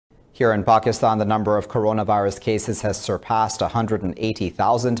Here in Pakistan, the number of coronavirus cases has surpassed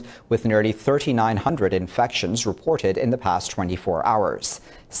 180,000, with nearly 3,900 infections reported in the past 24 hours.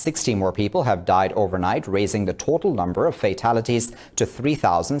 60 more people have died overnight, raising the total number of fatalities to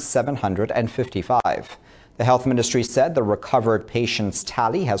 3,755. The Health Ministry said the recovered patients'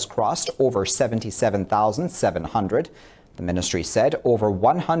 tally has crossed over 77,700. The ministry said over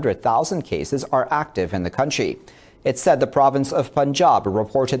 100,000 cases are active in the country. It said the province of Punjab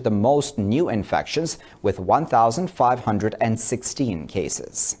reported the most new infections with 1,516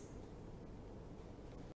 cases.